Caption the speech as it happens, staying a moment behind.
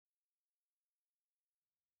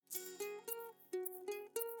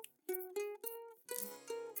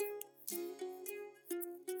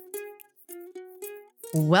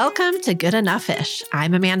Welcome to Good Enough-ish.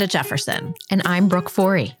 I'm Amanda Jefferson. And I'm Brooke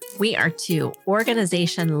Forey. We are two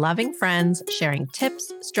organization-loving friends sharing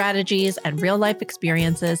tips, strategies, and real-life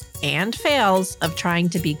experiences and fails of trying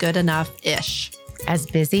to be good enough-ish. As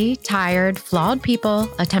busy, tired, flawed people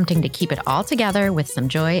attempting to keep it all together with some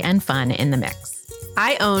joy and fun in the mix.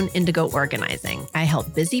 I own Indigo Organizing. I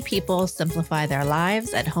help busy people simplify their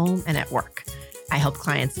lives at home and at work. I help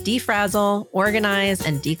clients defrazzle, organize,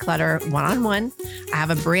 and declutter one-on-one. I have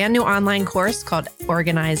a brand new online course called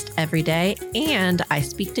Organized Every Day, and I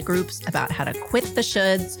speak to groups about how to quit the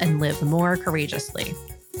shoulds and live more courageously.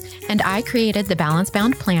 And I created the Balance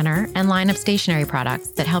Bound Planner and line of stationery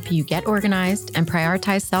products that help you get organized and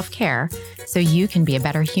prioritize self-care so you can be a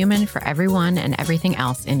better human for everyone and everything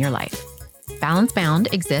else in your life. Balance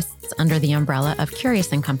Bound exists under the umbrella of Curious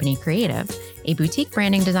 & Company Creative, a boutique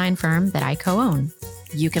branding design firm that I co-own.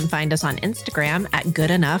 You can find us on Instagram at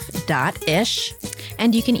goodenough.ish.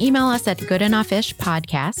 And you can email us at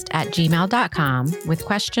goodenoughishpodcast@gmail.com with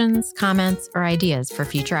questions, comments, or ideas for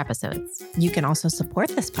future episodes. You can also support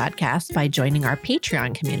this podcast by joining our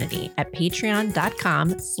Patreon community at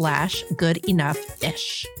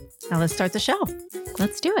patreon.com/goodenoughish. Now let's start the show.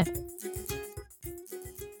 Let's do it.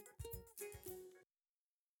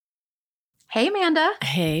 Hey, Amanda.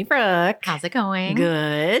 Hey, Brooke. How's it going?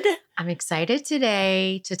 Good. I'm excited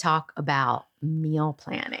today to talk about meal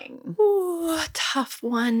planning. Ooh, tough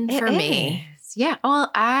one for me. Yeah.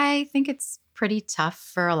 Well, I think it's pretty tough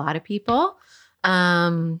for a lot of people.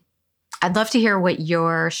 I'd love to hear what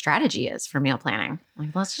your strategy is for meal planning.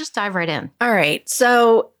 Let's just dive right in. All right.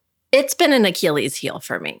 So it's been an Achilles heel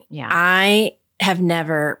for me. Yeah. I have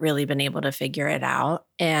never really been able to figure it out.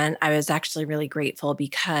 And I was actually really grateful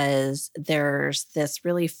because there's this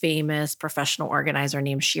really famous professional organizer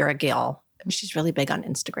named Shira Gill. She's really big on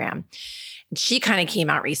Instagram. And she kind of came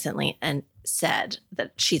out recently and said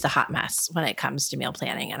that she's a hot mess when it comes to meal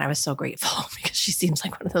planning. And I was so grateful because she seems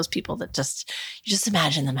like one of those people that you just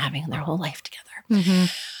imagine them having their whole life together. Mm-hmm.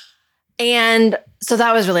 And so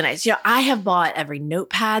that was really nice. I have bought every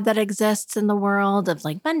notepad that exists in the world of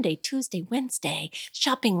like Monday, Tuesday, Wednesday,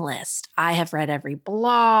 shopping list. I have read every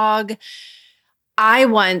blog. I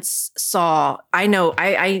once saw,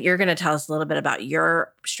 you're going to tell us a little bit about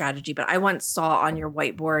your strategy, but I once saw on your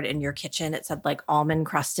whiteboard in your kitchen, it said like almond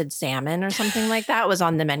crusted salmon or something like that was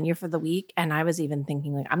on the menu for the week. And I was even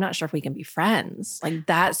thinking like, I'm not sure if we can be friends. Like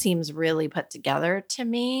that seems really put together to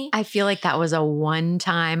me. I feel like that was a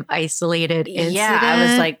one-time isolated incident. Yeah, I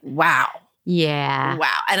was like, wow. Yeah.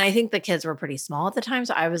 Wow. And I think the kids were pretty small at the time.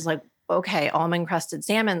 So I was like, okay, almond crusted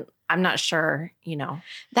salmon. I'm not sure,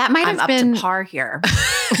 that might have I'm been up to par here.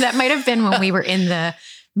 That might have been when we were in the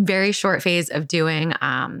very short phase of doing,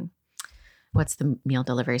 what's the meal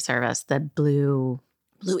delivery service? The Blue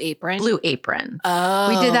Apron. Blue Apron.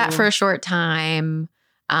 Oh. We did that for a short time.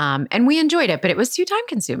 And we enjoyed it, but it was too time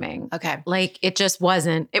consuming. Okay. Like it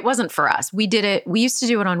wasn't for us. We used to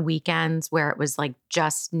do it on weekends where it was like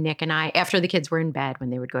just Nick and I, after the kids were in bed, when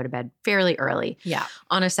they would go to bed fairly early. Yeah.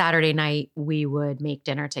 On a Saturday night, we would make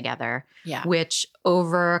dinner together. Yeah. Which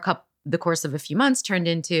over the course of a few months turned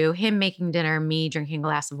into him making dinner, me drinking a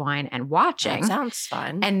glass of wine and watching. That sounds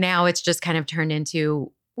fun. And now it's just kind of turned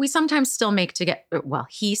into, we sometimes still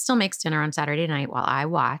he still makes dinner on Saturday night while I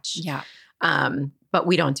watch. Yeah. But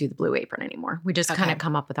we don't do the Blue Apron anymore. We just kind of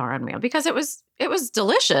come up with our own meal because it was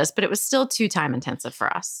delicious, but it was still too time intensive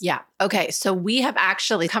for us. Yeah. Okay. So we have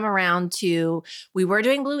actually come around to, we were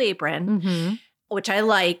doing Blue Apron, Mm-hmm. which I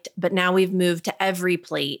liked, but now we've moved to Every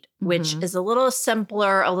Plate, which is a little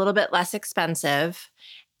simpler, a little bit less expensive.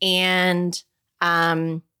 And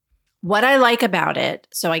what I like about it,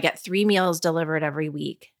 so I get 3 meals delivered every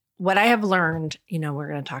week. What I have learned, we're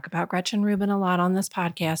going to talk about Gretchen Rubin a lot on this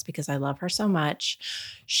podcast because I love her so much.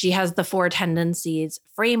 She has the 4 tendencies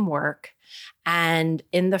framework. And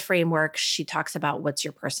in the framework, she talks about what's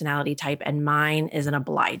your personality type. And mine is an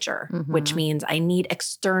obliger, which means I need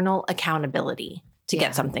external accountability to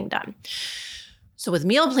get something done. So with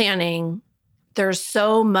meal planning, there's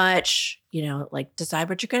so much, like decide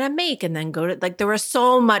what you're going to make and then go to, like, there was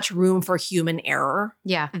so much room for human error.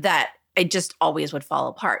 Yeah. That it just always would fall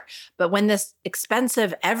apart. But when this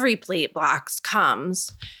expensive Every Plate box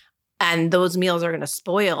comes and those meals are going to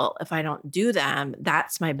spoil if I don't do them,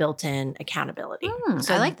 that's my built-in accountability.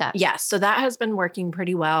 So I like that. Yes. So that has been working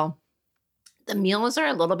pretty well. The meals are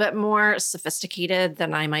a little bit more sophisticated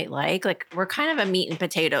than I might like. Like we're kind of a meat and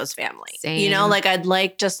potatoes family. Same. Like I'd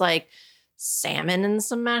like just like salmon and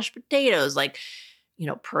some mashed potatoes, like,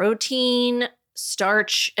 protein,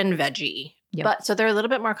 starch, and veggie. Yep. But so they're a little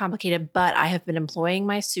bit more complicated, but I have been employing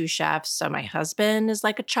my sous chefs. So my husband is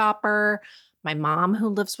like a chopper. My mom, who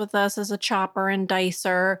lives with us, is a chopper and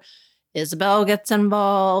dicer. Isabel gets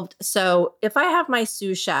involved. So if I have my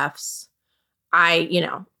sous chefs,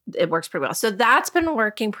 it works pretty well. So that's been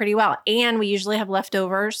working pretty well. And we usually have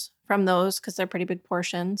leftovers from those because they're pretty big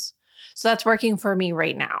portions. So that's working for me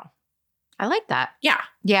right now. I like that. Yeah.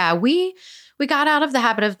 Yeah. We got out of the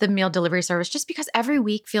habit of the meal delivery service just because every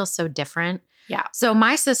week feels so different. Yeah. So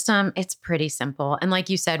my system, it's pretty simple. And like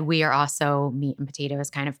you said, we are also meat and potatoes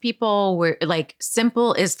kind of people. We're like,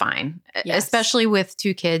 simple is fine, Yes. especially with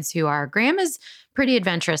two kids Graham is pretty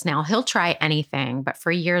adventurous now. He'll try anything, but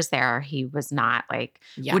for years there, he was not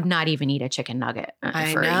would not even eat a chicken nugget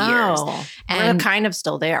for years. And we're kind of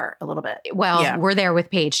still there a little bit. Well, we're there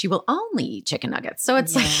with Paige. She will only eat chicken nuggets. So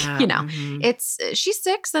it's she's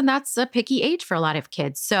 6 and that's a picky age for a lot of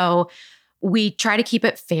kids. So we try to keep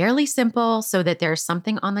it fairly simple so that there's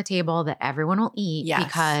something on the table that everyone will eat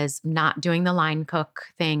because not doing the line cook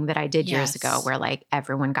thing that I did years ago where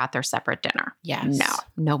everyone got their separate dinner. Yes.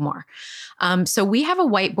 No more. So we have a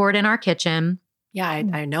whiteboard in our kitchen. Yeah,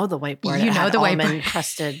 I know the whiteboard. You know the whiteboard. Almond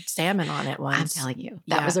crusted salmon on it once. I'm telling you,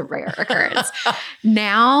 that was a rare occurrence.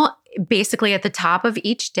 Now, basically at the top of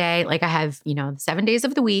each day, I have, 7 days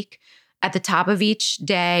of the week. At the top of each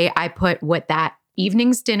day, I put what that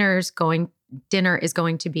evening's dinner is going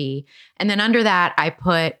to be. And then under that, I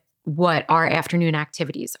put what our afternoon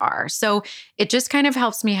activities are. So it just kind of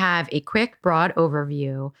helps me have a quick, broad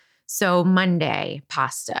overview. So Monday,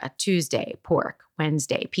 pasta. Tuesday, pork.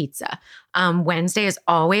 Wednesday, pizza. Wednesday is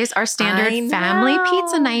always our standard family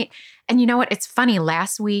pizza night. And you know what? It's funny.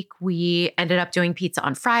 Last week, we ended up doing pizza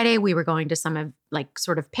on Friday. We were going to some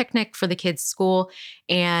sort of picnic for the kids' school.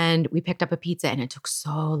 And we picked up a pizza and it took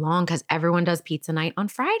so long because everyone does pizza night on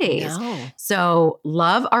Fridays. So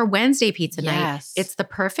love our Wednesday pizza night. It's the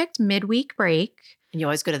perfect midweek break. And you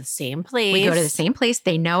always go to the same place. We go to the same place.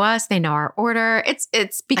 They know us. They know our order.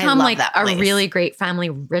 It's become a really great family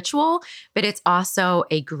ritual, but it's also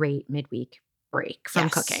a great midweek break from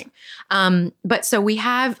cooking. But so we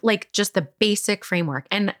have just the basic framework.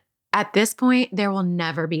 And at this point, there will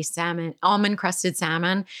never be salmon, almond crusted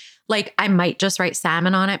salmon. I might just write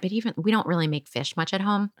salmon on it, but even we don't really make fish much at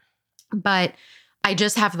home. But I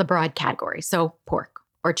just have the broad category. So pork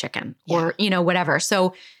or chicken or, whatever.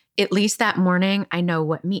 So at least that morning, I know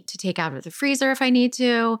what meat to take out of the freezer if I need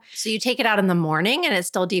to. So you take it out in the morning and it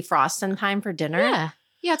still defrosts in time for dinner?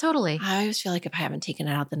 Yeah, totally. I always feel like if I haven't taken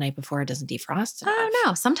it out the night before, it doesn't defrost enough. Oh,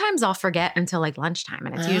 no. Sometimes I'll forget until lunchtime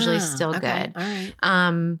and it's usually still good. All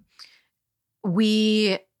right.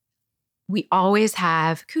 We always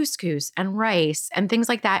have couscous and rice and things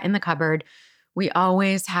like that in the cupboard. We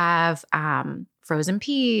always have frozen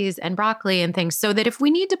peas and broccoli and things so that if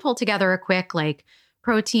we need to pull together a quick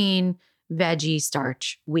protein, veggie,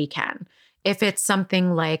 starch, we can. If it's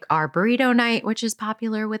something like our burrito night, which is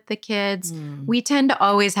popular with the kids, we tend to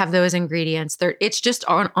always have those ingredients. It's just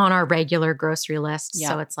on our regular grocery list.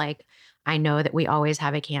 So it's I know that we always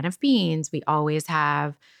have a can of beans. We always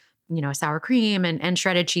have, sour cream and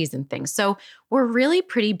shredded cheese and things. So we're really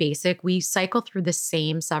pretty basic. We cycle through the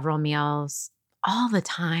same several meals all the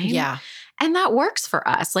time. Yeah. And that works for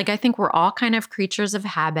us. I think we're all kind of creatures of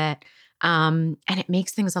habit. And it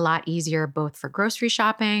makes things a lot easier both for grocery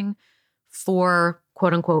shopping, for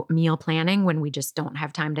quote unquote meal planning when we just don't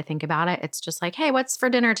have time to think about it. It's just hey, what's for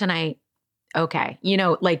dinner tonight? Okay.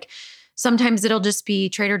 Sometimes it'll just be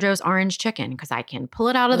Trader Joe's orange chicken because I can pull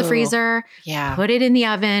it out of the freezer, put it in the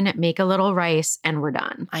oven, make a little rice, and we're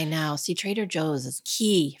done. I know. See, Trader Joe's is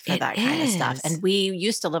key for that kind of stuff. And we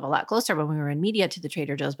used to live a lot closer when we were in media to the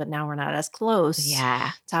Trader Joe's, but now we're not as close.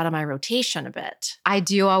 Yeah. It's out of my rotation a bit. I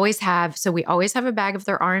do always have, so we always have a bag of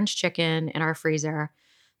their orange chicken in our freezer.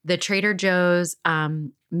 The Trader Joe's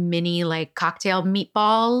mini cocktail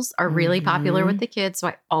meatballs are really popular with the kids. So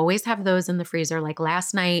I always have those in the freezer.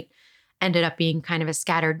 Last night ended up being kind of a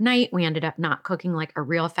scattered night. We ended up not cooking a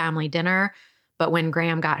real family dinner. But when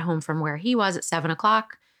Graham got home from where he was at 7:00,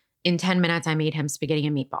 in 10 minutes, I made him spaghetti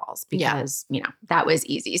and meatballs because, that was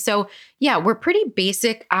easy. So yeah, we're pretty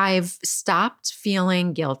basic. I've stopped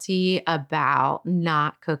feeling guilty about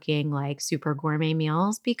not cooking super gourmet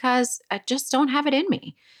meals because I just don't have it in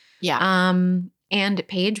me. Yeah. And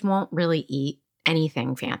Paige won't really eat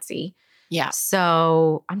anything fancy. Yeah.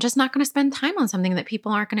 So I'm just not going to spend time on something that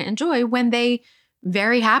people aren't going to enjoy when they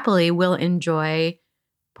very happily will enjoy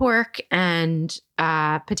pork and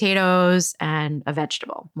potatoes and a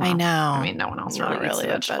vegetable. Well, I know. I mean, no one else Not really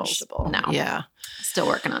really eats a vegetable. No. Yeah. Still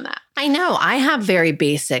working on that. I know. I have very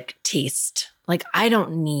basic taste. I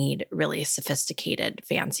don't need really sophisticated,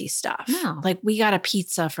 fancy stuff. No. We got a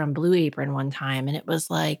pizza from Blue Apron one time and it was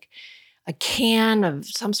a can of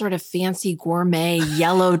some sort of fancy gourmet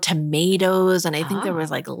yellow tomatoes. And I think there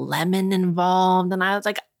was like lemon involved. And I was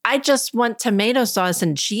like, I just want tomato sauce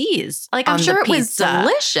and cheese. Like, I'm sure it was pizza.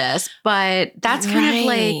 delicious, but that's kind of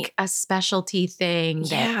Right. like a specialty thing that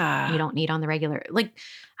Yeah. you don't need on the regular. Like,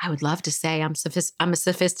 I would love to say I'm a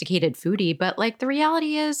sophisticated foodie, but like the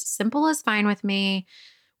reality is simple is fine with me.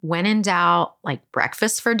 When in doubt, like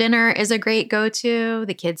breakfast for dinner is a great go-to.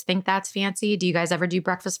 The kids think that's fancy. Do you guys ever do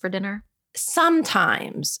breakfast for dinner?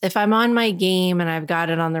 Sometimes if I'm on my game and I've got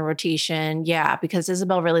it on the rotation, yeah, because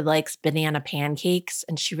Isabel really likes banana pancakes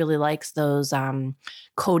and she really likes those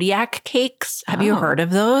Kodiak cakes. Have you heard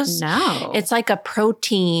of those? No. It's like a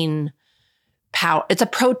protein it's a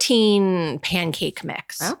protein pancake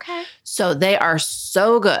mix. Okay. So they are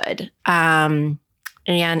so good. And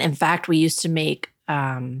in fact, we used to make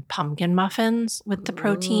pumpkin muffins with the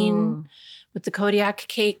protein. Ooh. With the Kodiak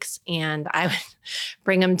cakes, and I would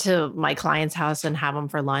bring them to my client's house and have them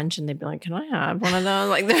for lunch, and they'd be like, "Can I have one of those?"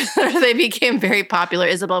 Like they became very popular.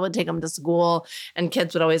 Isabel would take them to school, and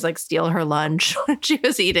kids would always like steal her lunch when she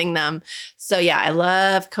was eating them. So yeah, I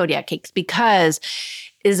love Kodiak cakes because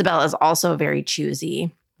Isabel is also very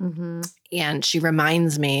choosy. Mm-hmm. And she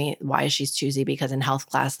reminds me why she's choosy, because in health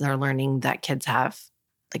class, they're learning that kids have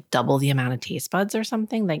like double the amount of taste buds or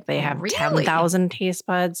something. Like they have Really? 10,000 taste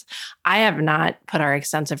buds. I have not put our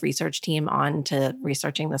extensive research team on to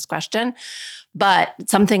researching this question, but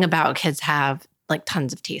something about kids have like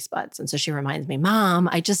tons of taste buds. And so she reminds me, Mom,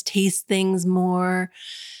 I just taste things more.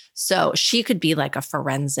 So she could be like a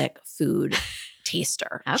forensic food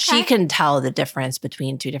taster. Okay. She can tell the difference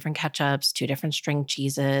between 2 different ketchups, 2 different string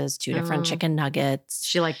cheeses, 2 different Oh. chicken nuggets.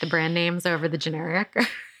 She like the brand names over the generic?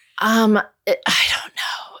 I don't know.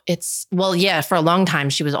 For a long time,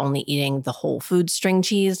 she was only eating the Whole Foods string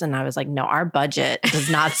cheese. And I was like, no, our budget does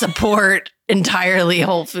not support entirely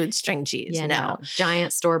Whole Foods string cheese. Yeah, no.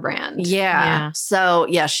 giant store brand. Yeah. So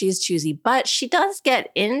yeah, she's choosy, but she does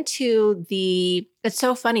get into it's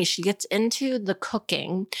so funny. She gets into the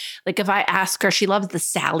cooking. Like if I ask her, she loves the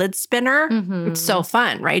salad spinner. Mhm. It's so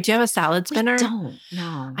fun, right? Do you have a salad spinner? We don't.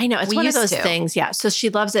 No. I know. It's We one of used those to. things. Yeah. So she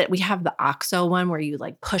loves it. We have the OXO one where you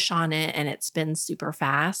like push on it and it spins super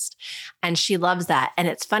fast. And she loves that. And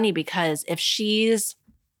it's funny because if she's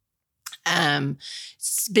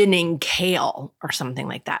spinning kale or something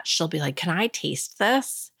like that, she'll be like, "Can I taste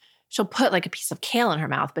this?" She'll put like a piece of kale in her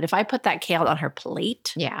mouth. But if I put that kale on her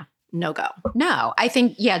plate, Yeah. no go. No, I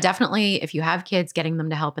think, yeah, definitely if you have kids, getting them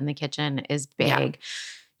to help in the kitchen is big.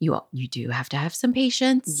 Yeah. You do have to have some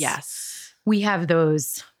patience. Yes. We have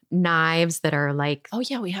those knives that are like Oh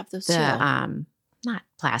yeah, we have those the too. not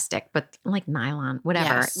plastic, but like nylon,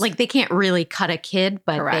 whatever. Yes. Like they can't really cut a kid,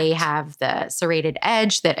 but they Correct. have the serrated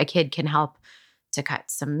edge that a kid can help to cut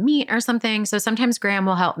some meat or something. So sometimes Graham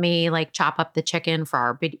will help me like chop up the chicken for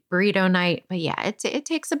our burrito night. But yeah, it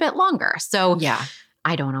takes a bit longer. So Yeah.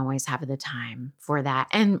 I don't always have the time for that.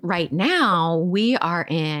 And right now we are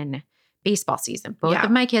in baseball season. Both Yeah.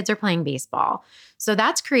 of my kids are playing baseball. So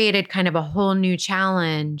that's created kind of a whole new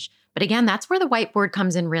challenge. But again, that's where the whiteboard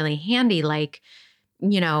comes in really handy. Like,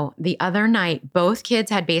 the other night, both kids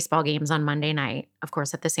had baseball games on Monday night, of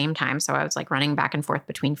course, at the same time. So I was like running back and forth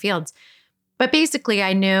between fields. But basically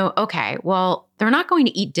I knew, okay, well, they're not going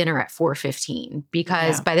to eat dinner at 4:15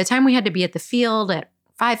 because Yeah. by the time we had to be at the field at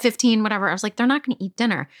 5:15, whatever, I was like, they're not going to eat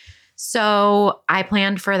dinner. So I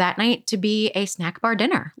planned for that night to be a snack bar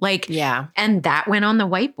dinner. Yeah. And that went on the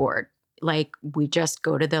whiteboard. Like we just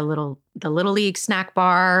go to the little league snack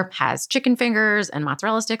bar, has chicken fingers and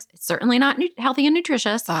mozzarella sticks. It's certainly not healthy and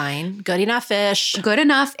nutritious. Fine. Good enough-ish. Good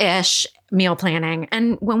enough-ish meal planning.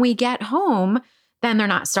 And when we get home, then they're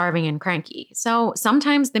not starving and cranky. So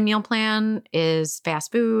sometimes the meal plan is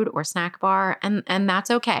fast food or snack bar, and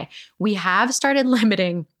that's okay. We have started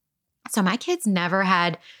limiting. So my kids never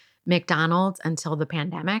had McDonald's until the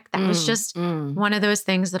pandemic. That was just one of those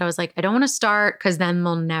things that I was like, I don't want to start because then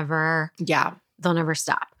they'll never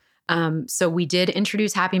stop. So we did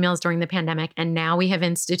introduce Happy Meals during the pandemic, and now we have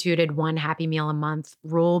instituted 1 Happy Meal a month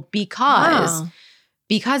rule because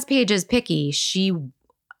Paige is picky. She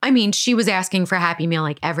was asking for a Happy Meal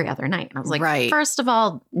like every other night. And I was like, Right. First of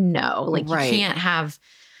all, no, like Right. you can't have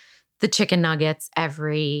the chicken nuggets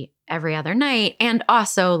every other night. And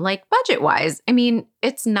also like budget wise,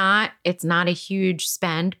 it's not a huge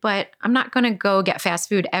spend, but I'm not going to go get fast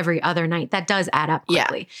food every other night. That does add up Yeah.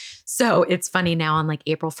 quickly. So it's funny now on like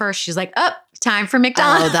April 1st, she's like, oh, time for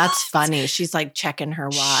McDonald's. Oh, that's funny. She's like checking her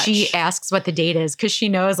watch. She asks what the date is because she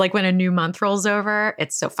knows like when a new month rolls over,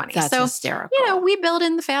 it's so funny. That's so, hysterical. we build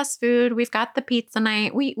in the fast food. We've got the pizza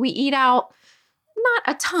night. We eat out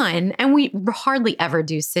not a ton. And we hardly ever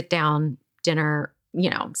do sit down dinner,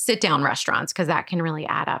 sit down restaurants, because that can really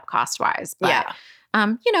add up cost wise. But,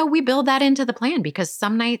 we build that into the plan because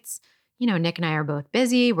some nights, Nick and I are both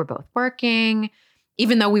busy. We're both working.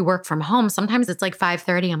 Even though we work from home, sometimes it's like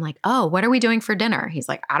 5:30. I'm like, oh, what are we doing for dinner? He's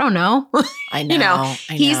like, I don't know. I know.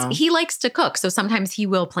 He likes to cook. So sometimes he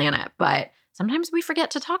will plan it, but sometimes we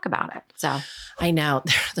forget to talk about it. So I know.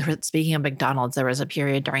 Speaking of McDonald's, there was a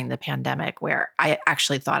period during the pandemic where I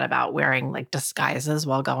actually thought about wearing like disguises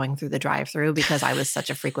while going through the drive-thru because I was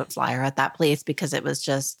such a frequent flyer at that place because it was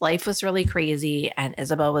just, life was really crazy and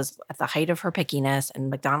Isabel was at the height of her pickiness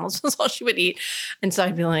and McDonald's was all she would eat. And so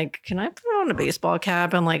I'd be like, can I put on a baseball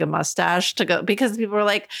cap and like a mustache to go? Because people were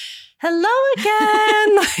like, hello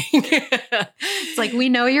again. It's like, we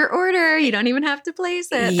know your order. You don't even have to place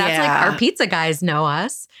it. That's like our pizza guys know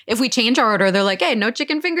us. If we change our order, they're like, hey, no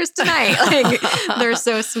chicken fingers tonight. Like, they're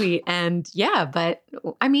so sweet. And but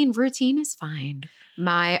I mean, routine is fine.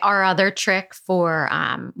 Our other trick for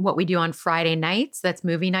what we do on Friday nights, that's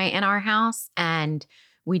movie night in our house, and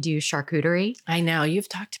we do charcuterie. I know. You've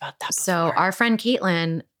talked about that before. So our friend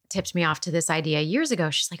Caitlin tipped me off to this idea years ago.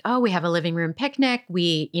 She's like, oh, we have a living room picnic.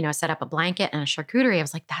 We, set up a blanket and a charcuterie. I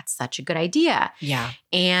was like, that's such a good idea. Yeah.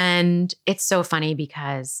 And it's so funny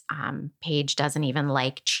because Paige doesn't even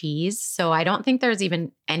like cheese. So I don't think there's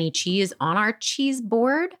even any cheese on our cheese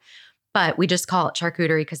board, but we just call it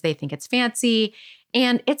charcuterie because they think it's fancy.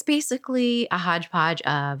 And it's basically a hodgepodge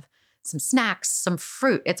of some snacks, some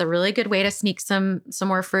fruit. It's a really good way to sneak some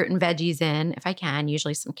more fruit and veggies in if I can,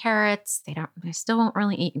 usually some carrots. I still won't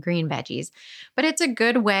really eat green veggies, but it's a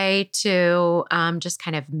good way to just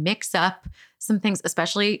kind of mix up some things,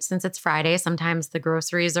 especially since it's Friday. Sometimes the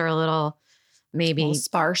groceries are a little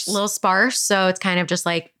sparse. So it's kind of just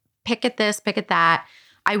like, pick at this, pick at that.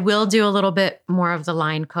 I will do a little bit more of the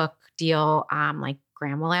line cook deal. Like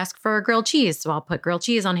Graham will ask for a grilled cheese. So I'll put grilled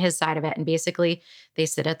cheese on his side of it. And basically they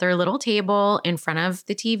sit at their little table in front of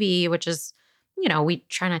the TV, which is, we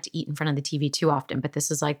try not to eat in front of the TV too often, but this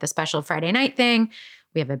is like the special Friday night thing.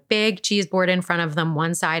 We have a big cheese board in front of them.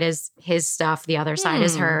 One side is his stuff. The other side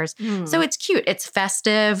is hers. So it's cute. It's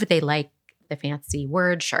festive. They like the fancy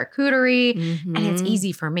word charcuterie, and it's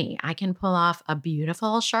easy for me. I can pull off a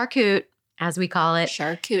beautiful charcuterie, as we call it.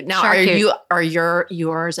 Charcuterie. Now, are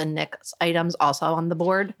yours and Nick's items also on the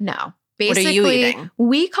board? No. Basically, what are you eating?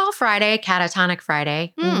 We call Friday Catatonic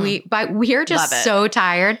Friday. We're just so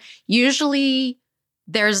tired. Usually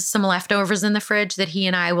there's some leftovers in the fridge that he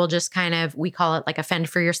and I will just we call it like a fend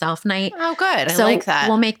for yourself night. Oh, good. I like that.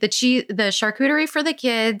 We'll make the charcuterie for the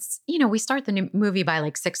kids. We start the new movie by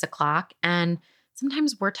like 6:00, and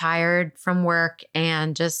sometimes we're tired from work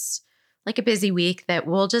and just like a busy week that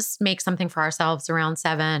we'll just make something for ourselves around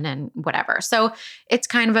 7 and whatever. So it's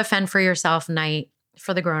kind of a fend for yourself night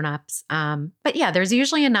for the grownups. But yeah, there's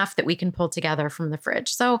usually enough that we can pull together from the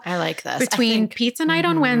fridge. So I like this. Between pizza night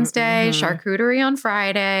on Wednesday, charcuterie on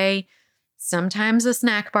Friday, sometimes a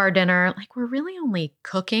snack bar dinner, like we're really only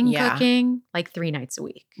cooking like 3 nights a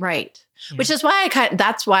week. Right. Yeah. Which is why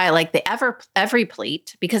that's why I like the every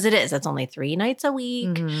plate, because it's only 3 nights a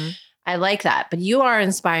week. I like that. But you are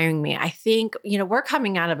inspiring me. I think, we're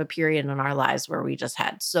coming out of a period in our lives where we just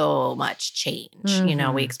had so much change.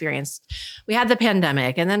 We had the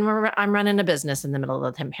pandemic, and then I'm running a business in the middle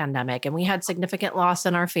of the pandemic, and we had significant loss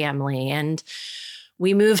in our family, and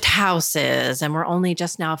we moved houses, and we're only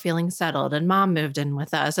just now feeling settled, and Mom moved in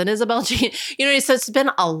with us, and Isabel, so it's been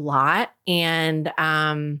a lot. And,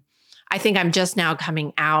 I think I'm just now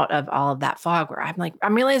coming out of all of that fog where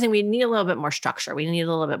I'm realizing we need a little bit more structure. We need a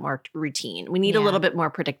little bit more routine. We need a little bit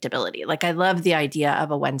more predictability. Like, I love the idea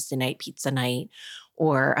of a Wednesday night pizza night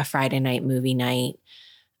or a Friday night movie night.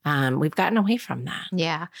 We've gotten away from that.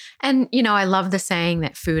 Yeah. And, I love the saying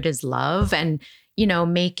that food is love, and,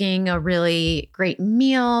 making a really great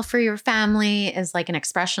meal for your family is like an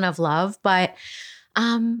expression of love. But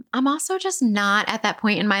I'm also just not at that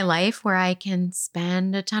point in my life where I can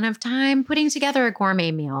spend a ton of time putting together a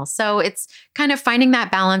gourmet meal. So it's kind of finding that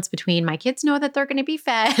balance between my kids know that they're going to be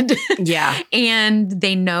fed. Yeah. And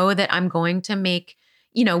they know that I'm going to make,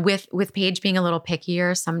 with Paige being a little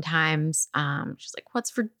pickier, sometimes she's like, what's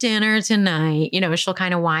for dinner tonight? She'll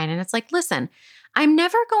kind of whine. And it's like, listen, I'm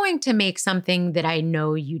never going to make something that I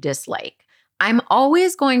know you dislike. I'm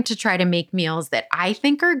always going to try to make meals that I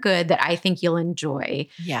think are good, that I think you'll enjoy.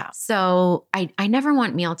 Yeah. So I never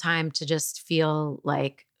want mealtime to just feel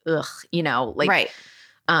like, ugh, like, right.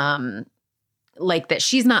 Like that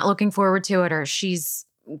she's not looking forward to it, or she's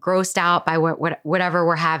grossed out by whatever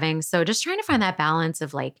we're having. So just trying to find that balance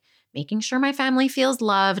of like making sure my family feels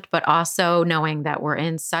loved, but also knowing that we're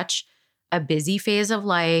in such a busy phase of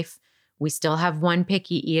life. We still have one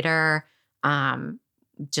picky eater.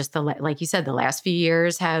 Just like you said, the last few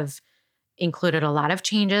years have included a lot of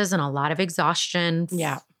changes and a lot of exhaustion.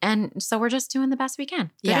 Yeah. And so we're just doing the best we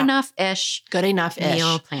can. Good Yeah. enough-ish. Good enough-ish.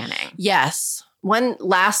 Meal planning. Yes. One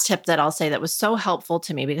last tip that I'll say that was so helpful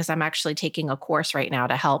to me, because I'm actually taking a course right now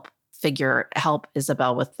to help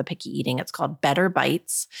Isabel with the picky eating. It's called Better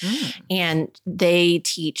Bites. And they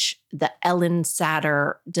teach the Ellen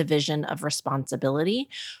Satter division of responsibility,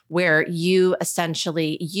 where you as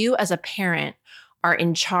a parent are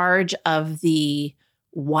in charge of the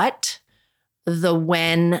what, the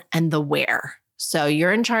when, and the where. So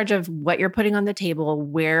you're in charge of what you're putting on the table,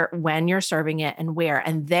 where, when you're serving it, and where.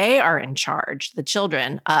 And they are in charge, the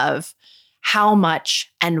children, of how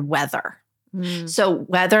much and whether. So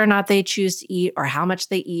whether or not they choose to eat or how much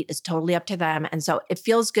they eat is totally up to them. And so it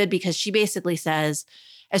feels good, because she basically says,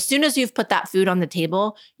 as soon as you've put that food on the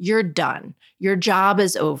table, you're done. Your job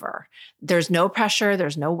is over. There's no pressure.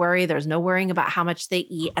 There's no worry. There's no worrying about how much they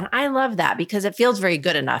eat. And I love that, because it feels very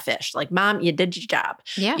good enough-ish. Like, Mom, you did your job.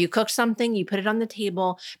 Yeah. You cooked something, you put it on the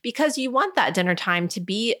table, because you want that dinner time to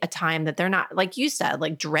be a time that they're not, like you said,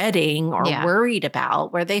 like dreading or worried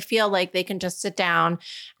about, where they feel like they can just sit down.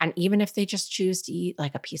 And even if they just choose to eat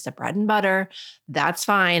like a piece of bread and butter, that's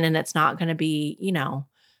fine. And it's not going to be,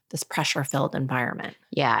 this pressure-filled environment.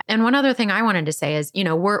 Yeah. And one other thing I wanted to say is,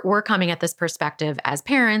 we're coming at this perspective as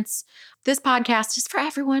parents. This podcast is for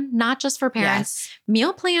everyone, not just for parents. Yes.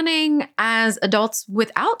 Meal planning as adults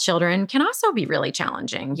without children can also be really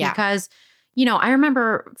challenging because, I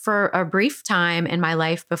remember for a brief time in my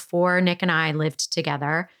life before Nick and I lived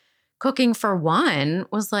together, cooking for one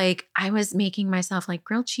was like, I was making myself like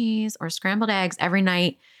grilled cheese or scrambled eggs every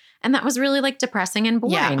night. And that was really like depressing and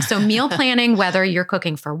boring. Yeah. So meal planning, whether you're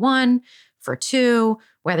cooking for one, for two,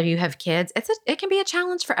 whether you have kids, it can be a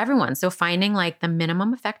challenge for everyone. So finding like the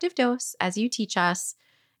minimum effective dose, as you teach us,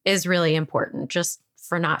 is really important, just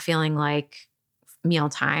for not feeling like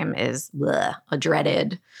mealtime is a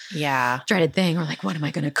dreaded thing. Or like, what am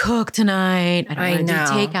I going to cook tonight? I don't want to do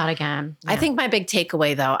takeout again. Yeah. I think my big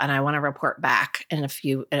takeaway, though, and I want to report back in a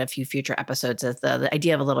few future episodes, is the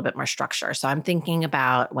idea of a little bit more structure. So I'm thinking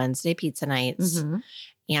about Wednesday pizza nights, and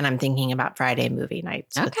I'm thinking about Friday movie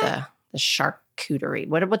nights with the charcuterie.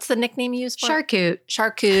 What's the nickname you use for it?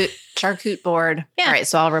 Charcuterie board. Yeah. All right,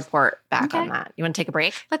 so I'll report back on that. You want to take a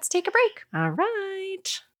break? Let's take a break. All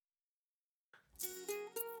right.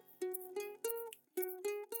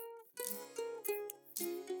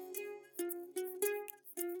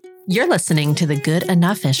 You're listening to the Good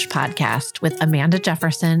Enough-ish podcast with Amanda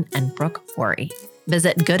Jefferson and Brooke Forey.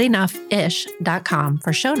 Visit goodenoughIsh.com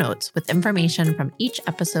for show notes with information from each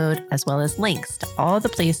episode, as well as links to all the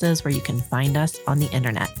places where you can find us on the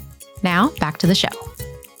internet. Now, back to the show.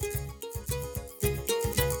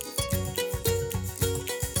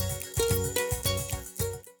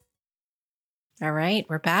 All right,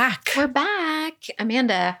 we're back. We're back.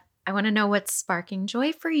 Amanda, I want to know what's sparking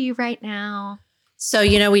joy for you right now. So,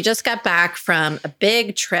 we just got back from a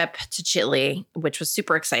big trip to Chile, which was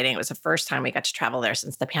super exciting. It was the first time we got to travel there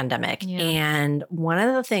since the pandemic. Yeah. And one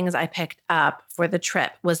of the things I picked up for the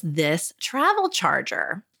trip was this travel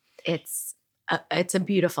charger. It's a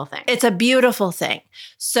beautiful thing. It's a beautiful thing.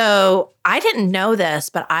 So I didn't know this,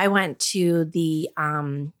 but I went to the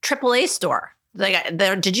AAA store.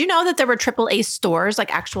 Did you know that there were AAA stores, like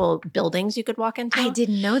actual buildings you could walk into? I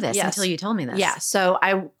didn't know this until you told me this. Yeah. So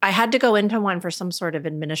I had to go into one for some sort of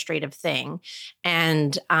administrative thing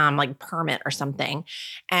and like permit or something.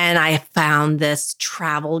 And I found this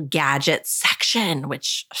travel gadget section,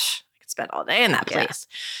 which I could spend all day in that place.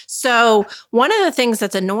 So one of the things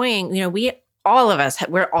that's annoying, all of us,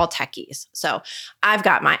 we're all techies. So I've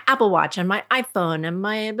got my Apple Watch and my iPhone and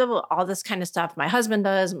my all this kind of stuff. My husband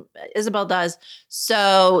does, Isabel does.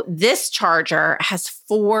 So this charger has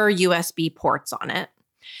 4 USB ports on it.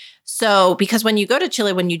 So because when you go to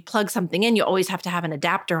Chile, when you plug something in, you always have to have an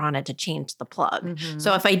adapter on it to change the plug. Mm-hmm.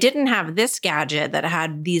 So if I didn't have this gadget that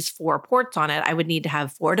had these 4 ports on it, I would need to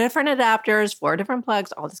have 4 different adapters, 4 different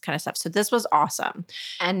plugs, all this kind of stuff. So this was awesome.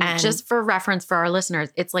 And just for reference for our listeners,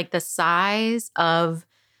 it's like the size of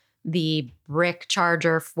the brick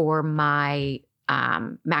charger for my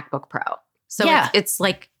MacBook Pro. So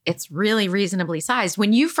it's really reasonably sized.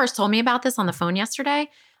 When you first told me about this on the phone yesterday,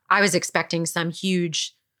 I was expecting some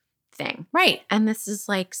huge thing. Right. And this is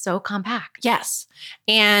like so compact. Yes.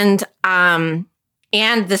 And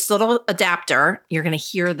this little adapter, you're going to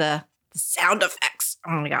hear the sound effects.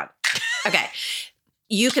 Oh my God. Okay.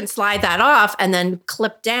 You can slide that off and then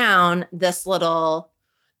clip down this little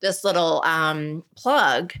this little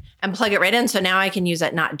plug and plug it right in. So now I can use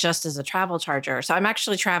it not just as a travel charger. So I'm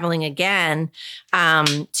actually traveling again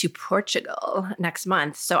to Portugal next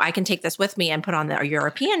month. So I can take this with me and put on the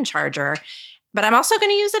European charger. But I'm also going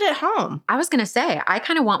to use it at home. I was going to say, I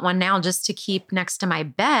kind of want one now just to keep next to my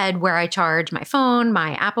bed where I charge my phone,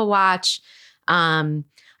 my Apple Watch.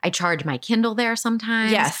 I charge my Kindle there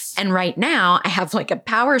sometimes. Yes. And right now I have like a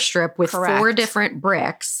power strip with Correct. 4 different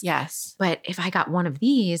bricks. Yes. But if I got one of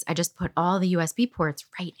these, I just put all the USB ports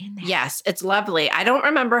right in there. Yes. It's lovely. I don't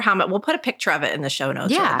remember how much. We'll put a picture of it in the show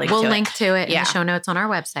notes. Yeah. We'll link to it in the show notes on our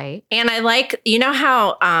website. And I like, you know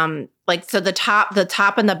how, so the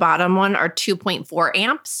top and the bottom one are 2.4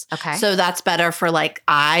 amps. Okay. So that's better for like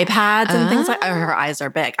iPads and things like. Oh, her eyes are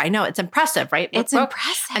big. I know, it's impressive, right? It's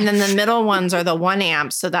impressive. And then the middle ones are the 1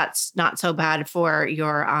 amp, so that's not so bad for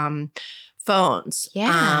your phones.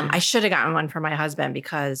 Yeah. I should have gotten one for my husband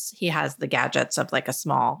because he has the gadgets of like a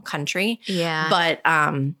small country. Yeah.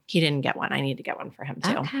 But he didn't get one. I need to get one for him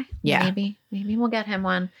too. Okay. Yeah. Maybe we'll get him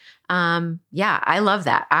one. Yeah, I love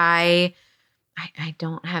that. I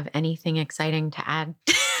don't have anything exciting to add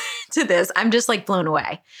to this. I'm just like blown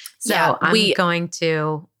away. So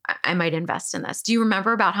Yeah, I might invest in this. Do you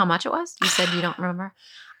remember about how much it was? You said you don't remember.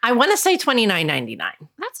 I want to say $29.99. That's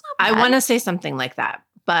not I bad. want to say something like that,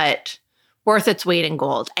 but worth its weight in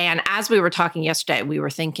gold. And as we were talking yesterday, we were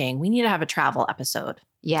thinking we need to have a travel episode.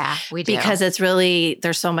 Yeah, we do. Because it's really,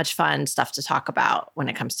 there's so much fun stuff to talk about when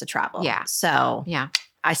it comes to travel. Yeah. So yeah.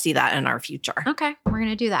 I see that in our future. Okay. We're going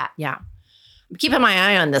to do that. Yeah. I'm keeping my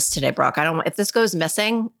eye on this today, Brooke. If this goes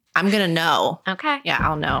missing, I'm going to know. Okay. Yeah,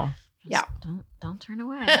 I'll know. Yeah. Don't turn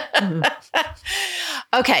away.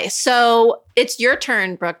 Okay. So it's your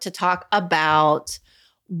turn, Brooke, to talk about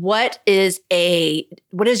what is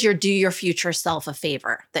your do your future self a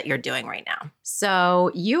favor that you're doing right now? So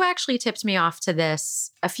you actually tipped me off to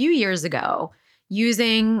this a few years ago,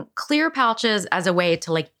 using clear pouches as a way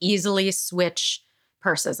to like easily switch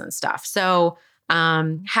purses and stuff. So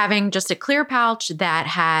having just a clear pouch that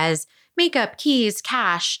has makeup, keys,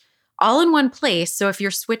 cash, all in one place. So if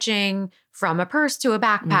you're switching from a purse to a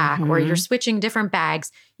backpack or you're switching different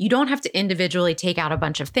bags, you don't have to individually take out a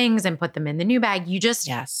bunch of things and put them in the new bag. You just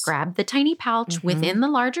grab the tiny pouch within the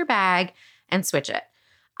larger bag and switch it.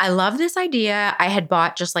 I love this idea. I had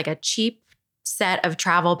bought just like a cheap set of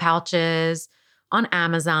travel pouches on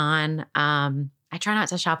Amazon. I try not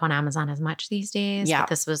to shop on Amazon as much these days. Yeah. But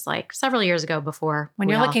this was like several years ago before. When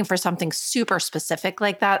you're looking for something super specific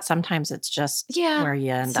like that, sometimes it's just where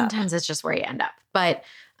you end up. Sometimes it's just where you end up. But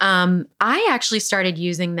I actually started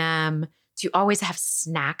using them to always have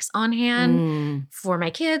snacks on hand for my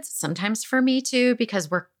kids, sometimes for me too,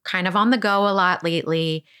 because we're kind of on the go a lot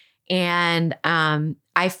lately. And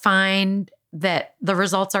I find that the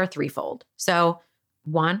results are threefold. So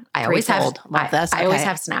one, I always have I always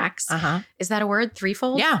have snacks. Is that a word?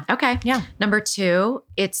 Threefold? Yeah. Okay. Yeah. Number two,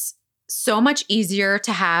 it's so much easier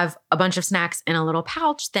to have a bunch of snacks in a little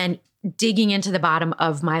pouch than digging into the bottom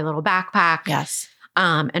of my little backpack. Yes.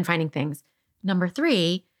 And finding things. Number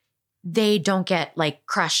three, they don't get like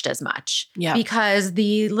crushed as much because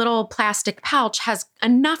the little plastic pouch has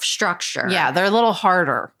enough structure. Yeah, they're a little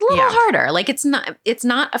harder. Harder. Like it's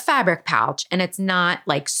not a fabric pouch and it's not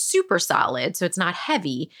like super solid, so it's not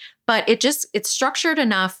heavy, but it's structured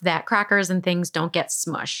enough that crackers and things don't get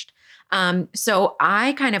smushed. So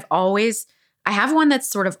I have one that's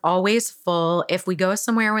sort of always full. If we go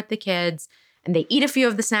somewhere with the kids and they eat a few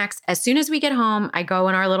of the snacks, as soon as we get home, I go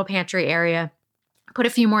in our little pantry area, put a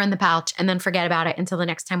few more in the pouch, and then forget about it until the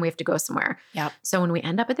next time we have to go somewhere. Yep. So when we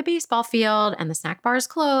end up at the baseball field and the snack bar is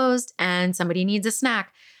closed and somebody needs a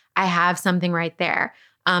snack, I have something right there.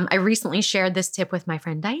 I recently shared this tip with my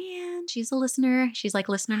friend Diane. She's a listener. She's like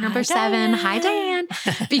listener number 7. Hi, Diane.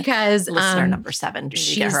 Because listener number 7. Did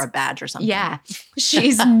you get her a badge or something? Yeah.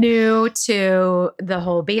 She's new to the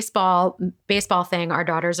whole baseball thing. Our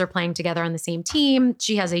daughters are playing together on the same team.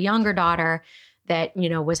 She has a younger daughter that,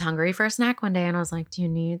 was hungry for a snack one day. And I was like, do you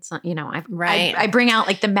need some, I bring out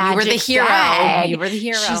like the magic You were the hero. bag. You were the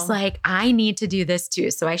hero. She's like, I need to do this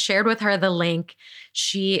too. So I shared with her the link.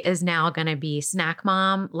 She is now going to be snack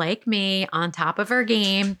mom like me, on top of her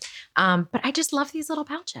game. But I just love these little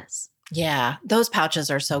pouches. Yeah, those pouches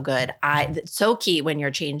are so good. It's so key when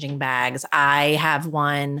you're changing bags. I have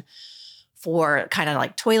one for kind of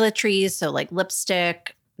like toiletries. So like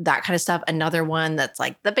lipstick, that kind of stuff. Another one that's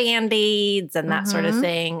like the Band-Aids and that sort of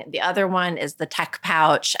thing. The other one is the tech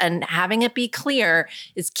pouch, and having it be clear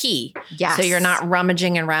is key. Yes. So you're not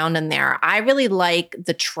rummaging around in there. I really like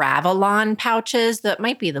the Travelon pouches. That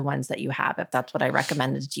might be the ones that you have if that's what I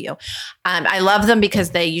recommended to you. I love them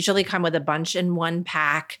because they usually come with a bunch in one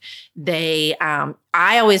pack. They,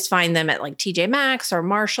 I always find them at like TJ Maxx or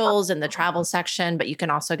Marshall's in the travel section, but you can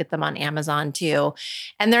also get them on Amazon too.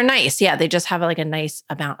 And they're nice. Yeah, they just have like a nice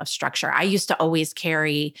amount of structure. I used to always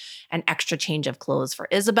carry an extra change of clothes for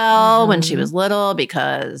Isabel when she was little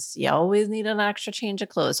because you always need an extra change of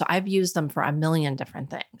clothes. So I've used them for a million different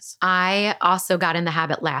things. I also got in the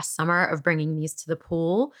habit last summer of bringing these to the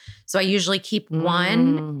pool. So I usually keep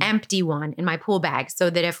one empty one in my pool bag so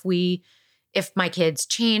that if my kids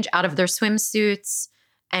change out of their swimsuits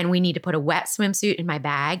and we need to put a wet swimsuit in my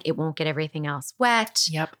bag, it won't get everything else wet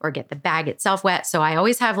or get the bag itself wet. So I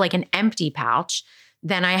always have like an empty pouch.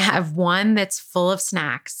 Then I have one that's full of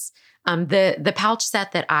snacks. The pouch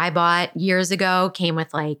set that I bought years ago came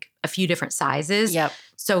with like a few different sizes.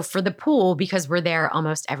 So for the pool, because we're there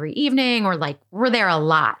almost every evening or like we're there a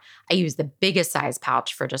lot, I use the biggest size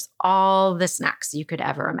pouch for just all the snacks you could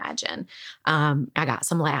ever imagine. I got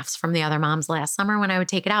some laughs from the other moms last summer when I would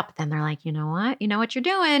take it out, but then they're like, you know what? You know what you're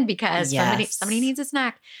doing because somebody needs a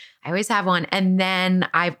snack. I always have one. And then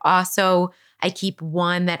I keep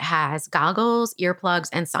one that has goggles, earplugs,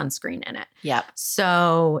 and sunscreen in it.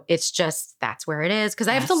 So that's where it is. Because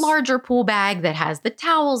I have the larger pool bag that has the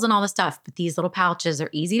towels and all the stuff. But these little pouches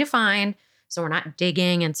are easy to find. So we're not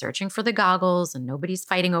digging and searching for the goggles. And nobody's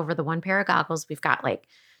fighting over the one pair of goggles. We've got like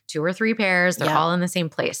 2 or 3 pairs. They're all in the same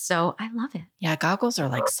place. So I love it. Yeah, goggles are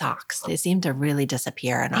like socks. They seem to really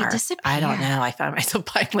disappear disappear. I don't know. I found myself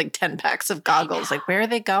buying like 10 packs of goggles. Like, where are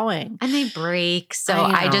they going? And they break. So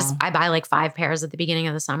I buy like 5 pairs at the beginning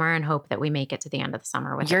of the summer and hope that we make it to the end of the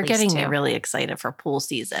summer with You're at least getting 2. me really excited for pool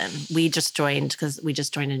season. We just joined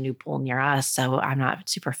a new pool near us. So I'm not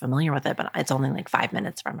super familiar with it, but it's only like 5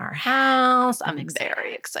 minutes from our house. I'm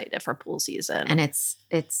very excited for pool season. And it's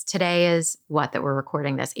today is that we're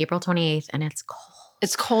recording this, April 28th, and it's cold.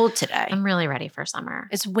 It's cold today. I'm really ready for summer.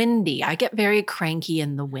 It's windy. I get very cranky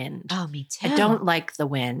in the wind. Oh, me too. I don't like the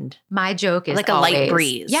wind. My joke is like a light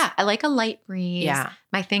breeze. Yeah, I like a light breeze. Yeah.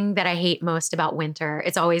 My thing that I hate most about winter,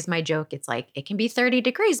 it's always my joke. It's like, it can be 30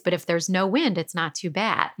 degrees, but if there's no wind, it's not too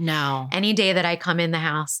bad. No. Any day that I come in the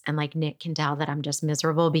house and like Nick can tell that I'm just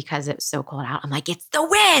miserable because it's so cold out, I'm like, it's the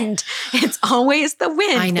wind. It's always the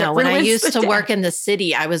wind. I know. When I used to work in the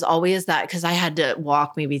city, I was always that because I had to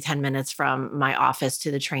walk maybe 10 minutes from my office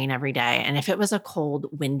to the train every day. And if it was a cold,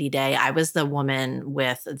 windy day, I was the woman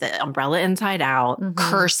with the umbrella inside out,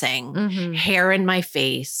 cursing, hair in my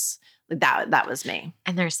face. That was me.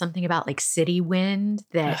 And there's something about like city wind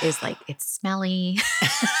that is like, it's smelly.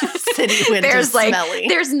 City wind is smelly.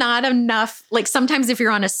 There's not enough, like sometimes if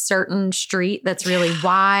you're on a certain street that's really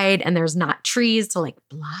wide and there's not trees to like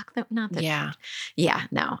block them. Yeah,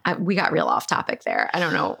 no, we got real off topic there. I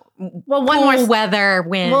don't know. Well, one more weather,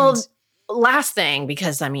 wind. Well, last thing,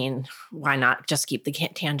 because I mean, why not just keep the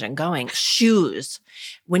tangent going? Shoes.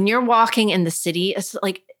 When you're walking in the city, it's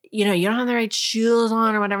like, you don't have the right shoes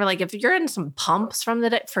on or whatever. Like if you're in some pumps from the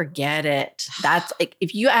day, forget it. That's like,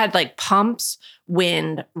 if you add like pumps,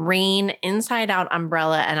 wind, rain, inside out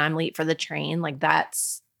umbrella, and I'm late for the train, like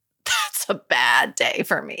that's a bad day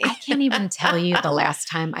for me. I can't even tell you the last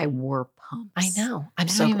time I wore pumps. I know. I'm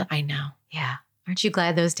so glad. I know. Yeah. Aren't you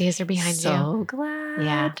glad those days are behind you? So glad.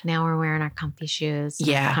 Yeah. Now we're wearing our comfy shoes.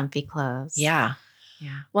 Our comfy clothes. Yeah.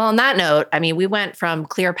 Well, on that note, I mean, we went from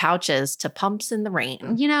clear pouches to pumps in the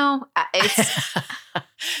rain.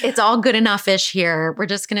 It's all good enough-ish here. We're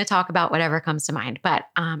just going to talk about whatever comes to mind. But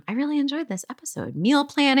I really enjoyed this episode. Meal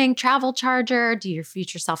planning, travel charger, do your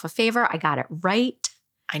future self a favor. I got it right.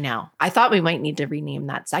 I know. I thought we might need to rename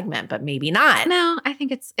that segment, but maybe not. No, I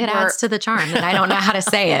think it adds to the charm that I don't know how to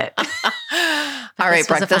say it. All right,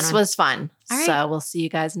 Brooke, this was fun. All right. So we'll see you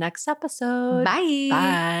guys next episode. Bye.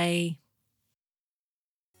 Bye.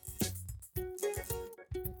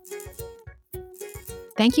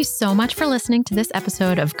 Thank you so much for listening to this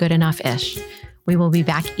episode of Good Enough-ish. We will be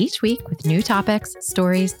back each week with new topics,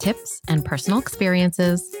 stories, tips, and personal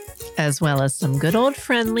experiences, as well as some good old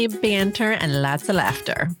friendly banter and lots of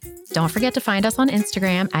laughter. Don't forget to find us on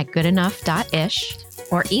Instagram at goodenough.ish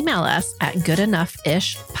or email us at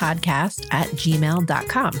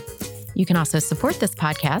goodenoughishpodcast@gmail.com. You can also support this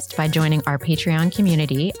podcast by joining our Patreon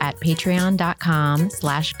community at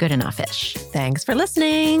patreon.com/goodenough-ish. Thanks for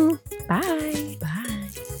listening. Bye.